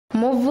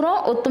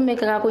Muvuro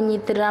utumikaga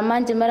kunyitirira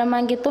manji maria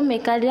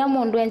mangitumika riria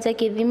mundu enja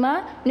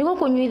kithima niguo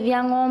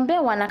kunyuithia ng'ombe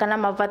wana kana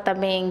mavata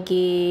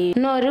mengi.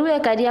 No riu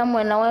ekaria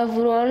mwena wa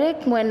Ivurori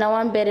mwena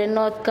wa mbere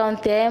North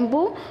County ya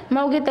Embu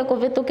maugite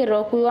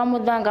kuvitukirira ukui wa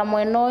muthanga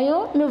mwena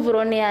uyu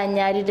mivuro ni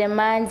yanyarire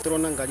manji.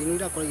 Turona ngari ni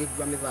irakora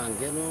igikua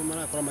mithanga no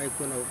marakora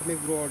magikua na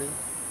Ivurori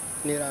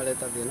ni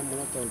irareta thina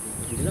muno tondu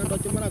ndira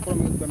ndocho marakora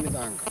magikua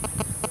mithanga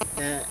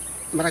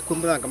marakua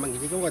muthanga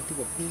manginyika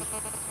ugatigwo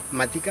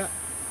matika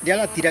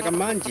Diala tiraga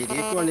manji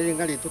iko ni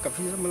ngari to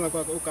kafira mwana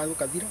kwa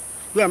ukathira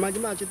rwa manji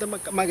machite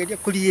mageria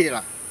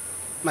kuriyira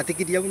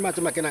matikiria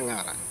macho makena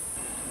ngara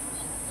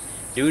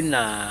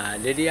Yuna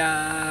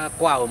liria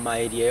kwa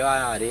mairie yo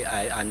ari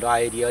ando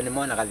airio ni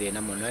mona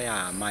gathina muno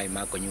ya mai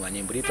makonywa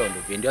ni mburi tondu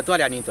ndio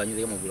twari ani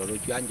twanyuthie muvuro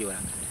rucio anjura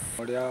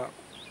oria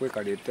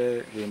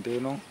kwikarite gindi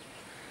no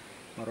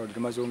marodi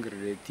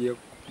mazongiriretie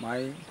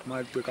mai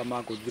matwika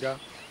makuthira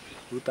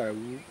ruta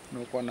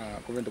no kona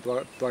kuvenda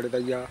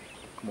twarithagia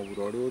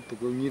muvuro ru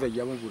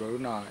tukunyithagia muvuro ru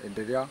na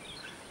endelea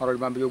marori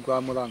mambio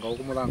kwa muthanga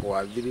uko muthanga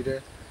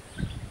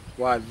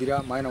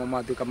wathira mai na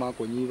matwika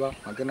makunyiva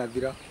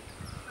makenathira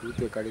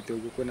rutwekarite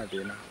uko kwena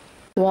thina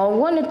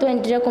Wauo ni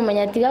twendire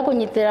kumenya tiga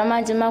kunyitira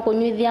manji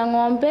makunyuithia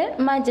ng'ombe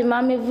manji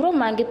ma mivuro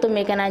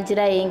mangitumika na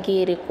njira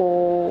ingi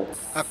iriku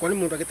akoni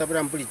mundu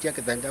agitabira mburi cia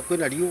kithanja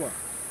kwina riua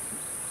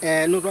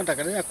no rwanda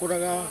kana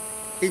yakuraga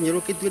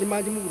inyirukitwe ni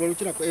manji muvuro ru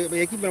cira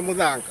ekibira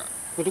muthanga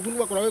kutukunu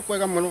bakora we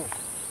kwega muno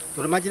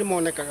tore manji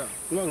monekaga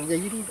no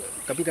ngiyiru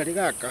kabila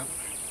rigaka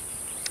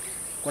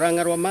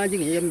kurangarwa manji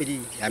ngiye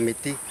miri ya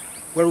miti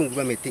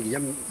warungura miti ngiya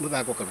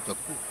muthanga karuta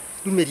ku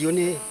rumerio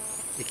ni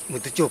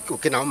mutucho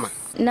ukinaoma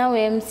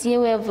nawe MCA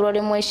wa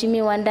Ivurori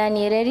mheshimiwa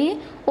Daniel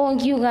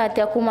ongiuga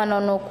atia kumana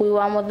no kui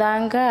wa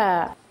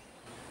muthanga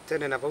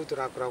tene na bau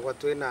turakoragwa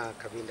twina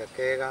kabinda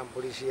kega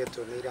mburi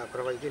cietu ni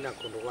irakoragwa ithina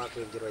kundu gwa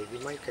kwinjirwa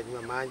ithima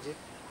ikanywa manji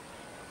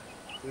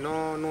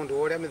no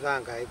nundu uria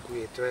mithanga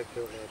ikuitwe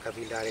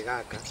kabinda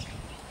rigaka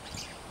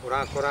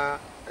urakora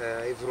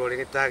Ivurori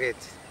ni target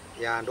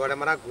ya andu aria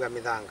marakua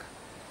mithanga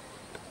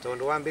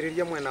tondu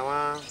wambiriria mwena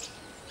wa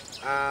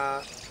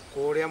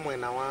kuria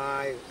mwena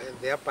wa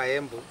the upper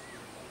Embu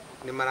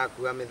ni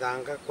marakua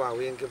mithanga kwa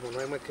wingi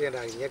muno imwe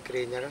kenda nginya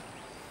Kirinyaga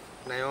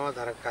nayo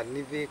Tharaka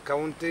Nithi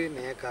county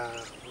neka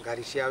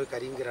ngari ciao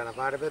ikaringira na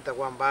bare beta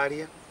kwa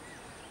Mbaria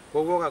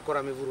koguo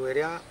gakora mivuru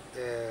iria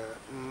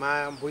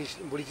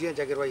mburi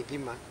cienjagirwa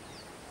ithima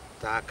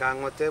ta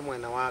Kangote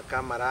mwena wa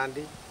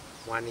Kamarandi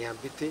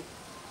Mwaniambiti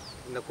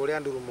na kuria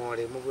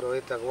Ndurumore muvuro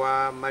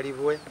wetagwa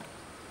Maribwe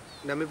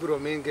na mivuro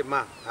mingi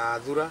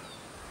Thura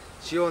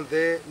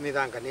cionthe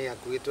mithanga ni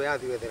yakuitwo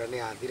yathiwethera ni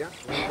yathira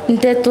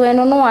ndeto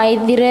eno no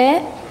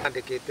aithire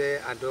andikite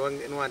andu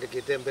no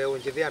andikite mbeu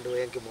njithi andu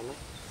engi muno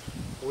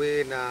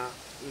we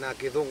na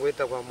kithungu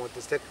wetagwa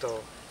multi sector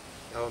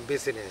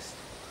business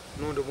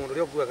nundu mundu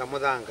rio kuaga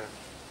muthanga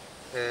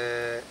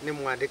ni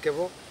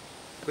mwandikevo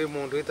kwi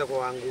mundu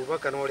wetagwa Nguva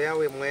kana uria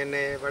we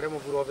mwene bare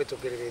muvuro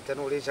vitukirite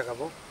no urishaga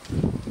vo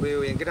we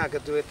wingi nake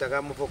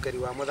twetaga muvokeri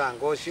wa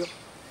muthanga ucio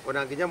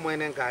ona nginya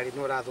mwene ngari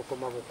no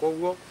rathukuma vo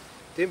koguo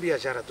ti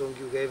mbiacara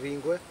tungiuga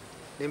ivingwe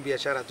ni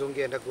mbiacara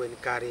tungienda ku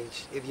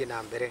encourage ithie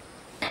na mbere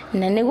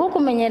na niguo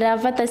kumenyerera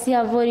vata cia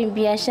avori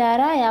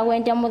mbiacara ya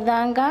wendia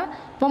muthanga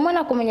pamwe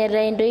na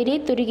kumenyerera indo iria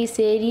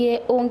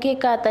turigicierie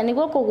ungikata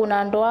niguo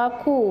kuguna andu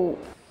aku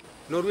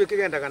no ruo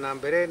kigendaga na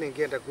mbere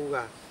ningienda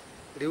kuga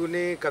riu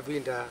ni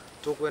kabinda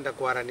tukwenda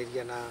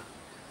kwaraniria na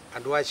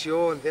andu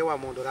acio nthe wa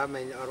mundu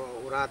ramenya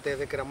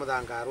uratethekera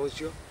muthanga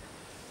rucio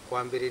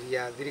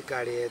kwambiriria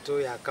thirikari yetu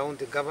ya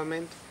county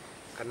government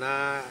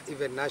kana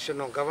even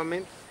national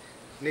government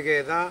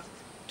nigetha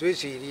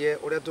twicirie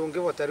uria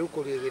tungivota riu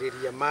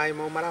kurigiriria mai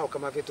mau marauka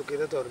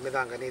mavitukite tondu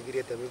mithanga ni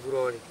thirite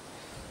Ivurori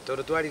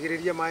tondu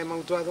twarigiriria mai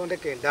mau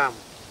twathondeke dam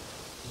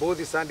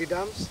both sandy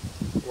dams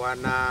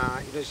wana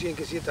ino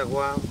ciengi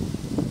cietagwa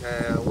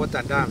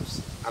water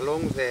dams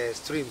along the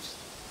streams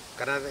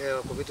kana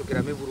kuvitukira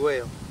Ivurori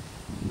iyo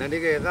na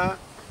nigetha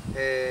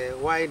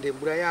wainde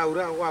mbura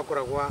yaura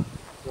wakoragwa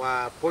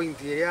wa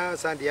point iria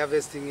sandy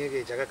harvesting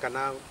igijaga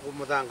kana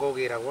muthanga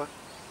ugiragwa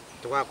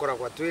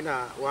tugakoragwa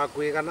twina wa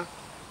kwigana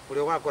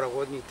uria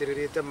wakoragwa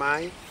nyitiririte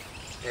mai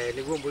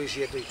niguo mburi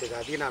cietu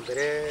itigathie na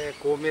mbere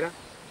kumira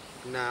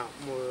na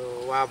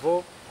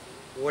wavo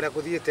uria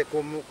kuthiite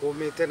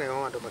kumite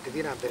nayo andu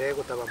makithie na mbere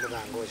gutaba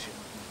muthanga ucio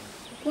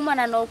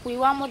kumana na ukui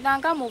wa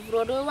muthanga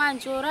muvurori wa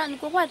njura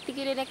nikuo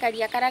gwatigirire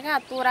karia karia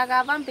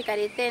gaturaga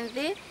vambikarite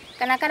nthi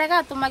kana karia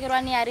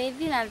gatumagirwa ni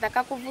arithi na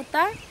nthaka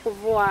kuvuta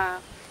kuvua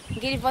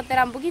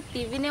ngirivotera Mbugi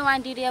TV ni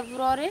wandire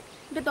Ivurori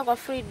mbitagwa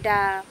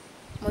Frida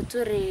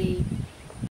Muturi.